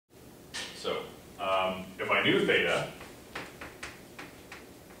my new theta,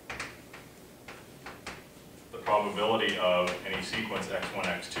 the probability of any sequence x1,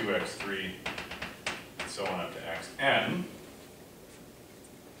 x2, x3, and so on up to xn,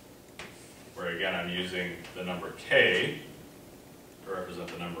 where again I'm using the number k to represent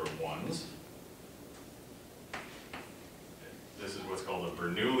the number of ones. This is what's called a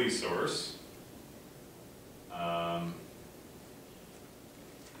Bernoulli source.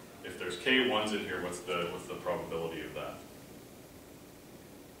 If there's k ones in here, what's the probability of that?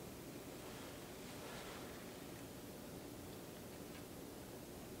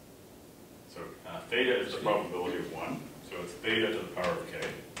 So theta is the probability of 1, so it's theta to the power of k.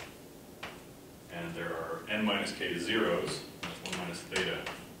 And there are n minus k zeros, that's 1 minus theta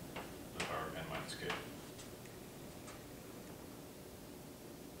to the power of n minus k.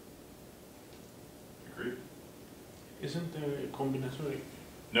 Agreed? Isn't there a combinatory?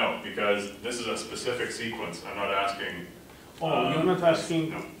 No, because this is a specific sequence. I'm not asking. Oh, you're not asking,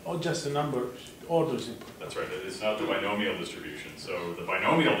 no. oh, just the numbers, orders input. That's right. It's not the binomial distribution. So the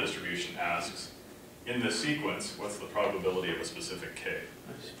binomial distribution asks, in this sequence, what's the probability of a specific k?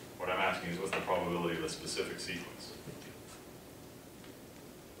 I see. What I'm asking is, what's the probability of a specific sequence?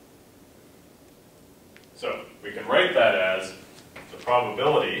 So we can write that as the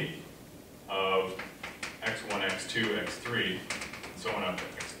probability of x1, x2, x3, and so on up to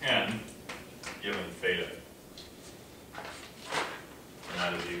xn, given theta. And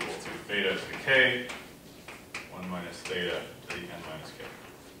that is equal to theta to the k, 1 minus theta to the n minus k.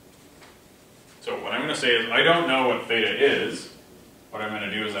 So what I'm going to say is, I don't know what theta is. What I'm going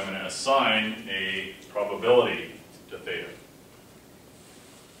to do is I'm going to assign a probability to theta.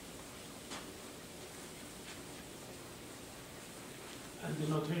 And the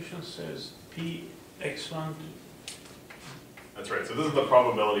notation says p x1. That's right. So this is the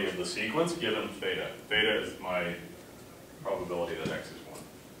probability of the sequence given theta. Theta is my probability that x is 1.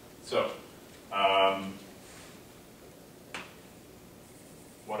 So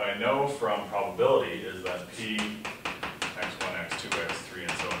what I know from probability is that p x1, x2, x3,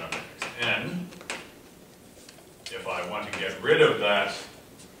 and so on up to xn, if I want to get rid of that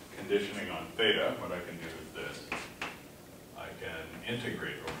conditioning on theta, what I can do is this. I can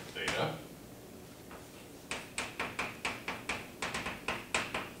integrate over theta.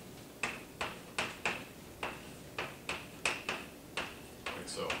 Like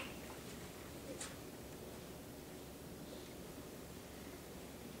so.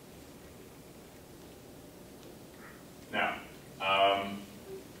 Now,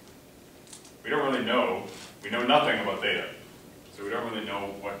 we don't really know, we know nothing about theta, so we don't really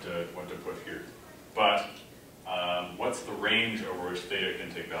know what to put here. But what's the range over which theta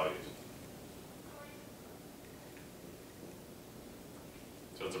can take values?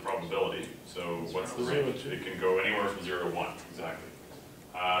 So it's a probability, so what's the range? It can go anywhere from 0 to 1, exactly.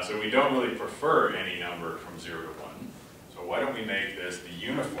 So we don't really prefer any number from 0 to 1, so why don't we make this the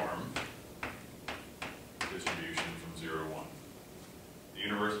uniform distribution from 0 to 1.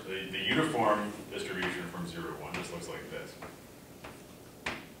 The uniform distribution from 0 to 1 just looks like this.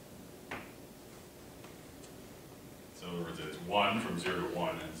 So in other words, it's 1 from 0 to 1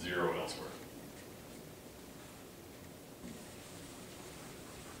 and 0 elsewhere.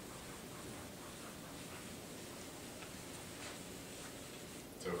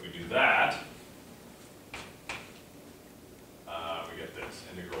 So if we do that, we get this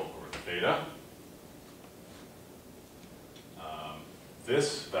integral over theta.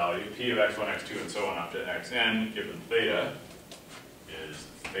 This value, p of x1, x2, and so on up to xn, given theta, is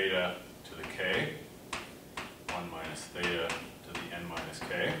theta to the k, 1 minus theta to the n minus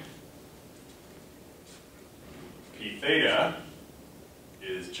k. P theta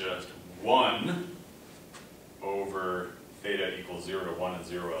is just 1 over theta equals 0 to 1 and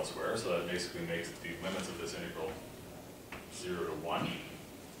 0 elsewhere, so that basically makes the limits of this integral 0 to 1,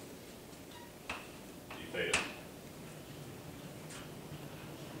 d theta.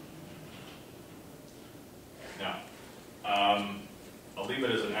 Now, I'll leave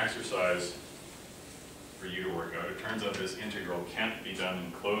it as an exercise for you to work out. It turns out this integral can't be done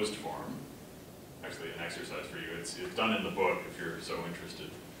in closed form. Actually, an exercise for you. It's done in the book if you're so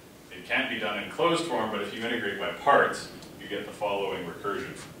interested. It can't be done in closed form, but if you integrate by parts, you get the following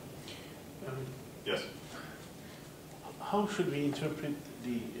recursion. Yes? How should we interpret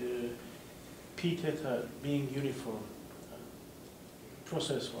the p theta being uniform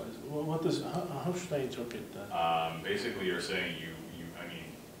process-wise? How should I interpret that? Basically, you're saying I mean,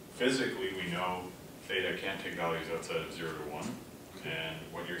 physically we know theta can't take values outside of 0 to 1. And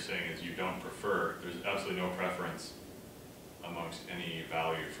what you're saying is you don't prefer, there's absolutely no preference amongst any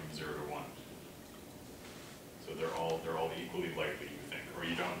value from 0 to 1. So they're all equally likely, you think, or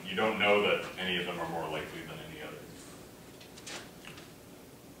you don't know that any of them are more likely than any other.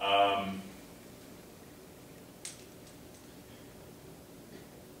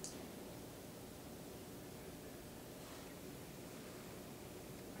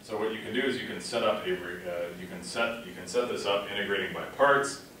 So what you can do is you can set up you can set this up integrating by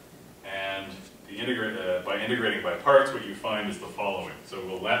parts, and by integrating by parts, what you find is the following. So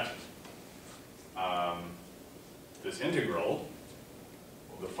we'll let this integral,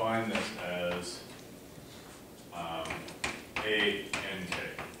 we'll define this as a n k.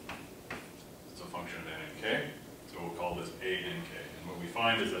 It's a function of n and k, so we'll call this a n k. And what we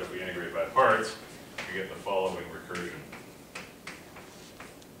find is that if we integrate by parts, we get the following recursion.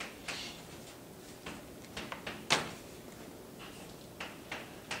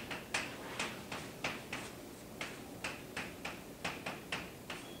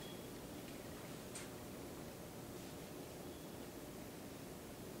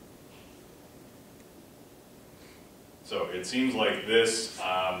 So it seems like this,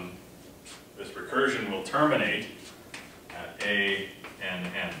 this recursion will terminate at a n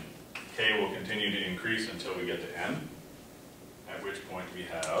n. K will continue to increase until we get to n, at which point we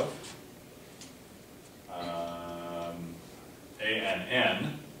have a n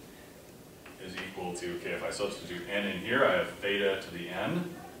n is equal to, okay, if I substitute n in here, I have theta to the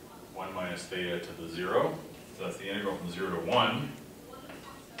n, 1 minus theta to the 0. So that's the integral from 0 to 1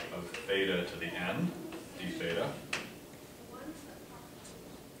 of theta to the n, d theta.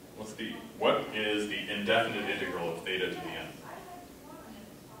 What is the indefinite integral of theta to the n?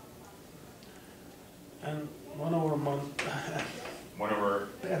 And 1 over 1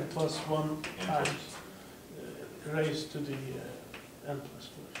 n plus 1 times raised to the n plus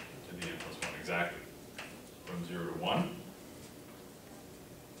 1. To the n plus 1, exactly. From 0 to 1.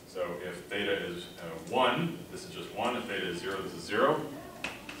 So if theta is 1, this is just 1. If theta is 0, this is 0.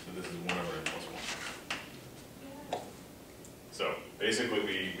 So this is 1 over n plus 1. So basically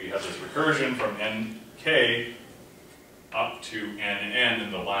we have this recursion from nk up to nn,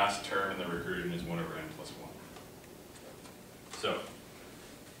 and the last term in the recursion is 1 over n plus 1. So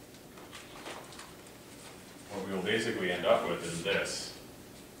what we will basically end up with is this.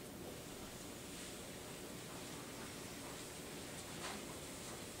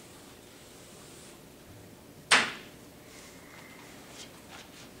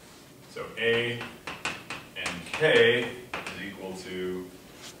 So a and k is equal to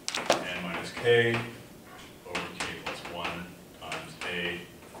n minus k over k plus 1 times a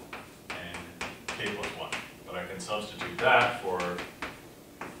and k plus 1. But I can substitute that for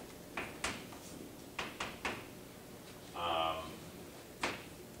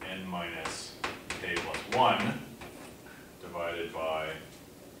n minus k plus 1 divided by,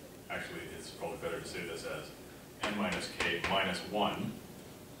 actually it's probably better to say this as n minus k minus 1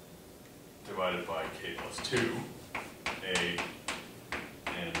 divided by k plus 2, a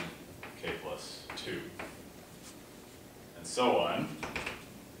and k plus 2. And so on,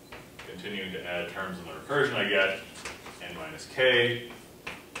 continuing to add terms in the recursion, I get n minus k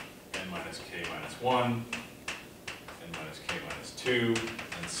minus 1, n minus k minus 2,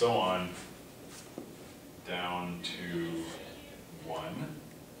 and so on down to 1.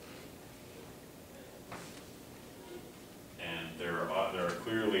 And there are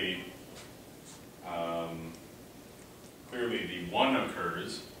clearly the 1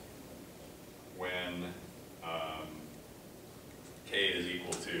 occurs when k is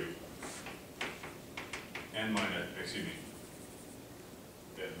equal to n minus, excuse me,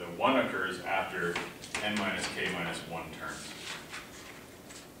 the 1 occurs after n minus k minus 1 terms.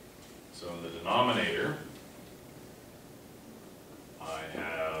 So in the denominator, I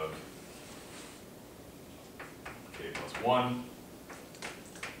have k plus 1,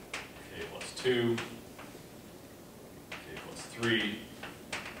 k plus 2, k plus 3,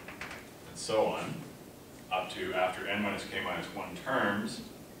 and so on, up to after n minus k minus 1 terms,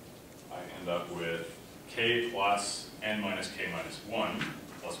 I end up with k plus n minus k minus 1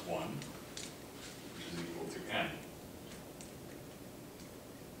 plus 1, which is equal to n.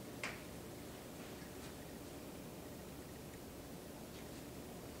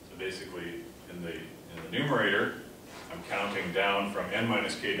 So basically, in the numerator, I'm counting down from n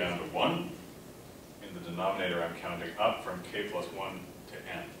minus k down to 1. In the denominator, I'm counting up from k plus 1 to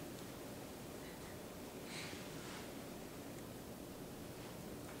n.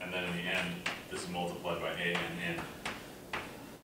 And then in the end, this is multiplied by a and n.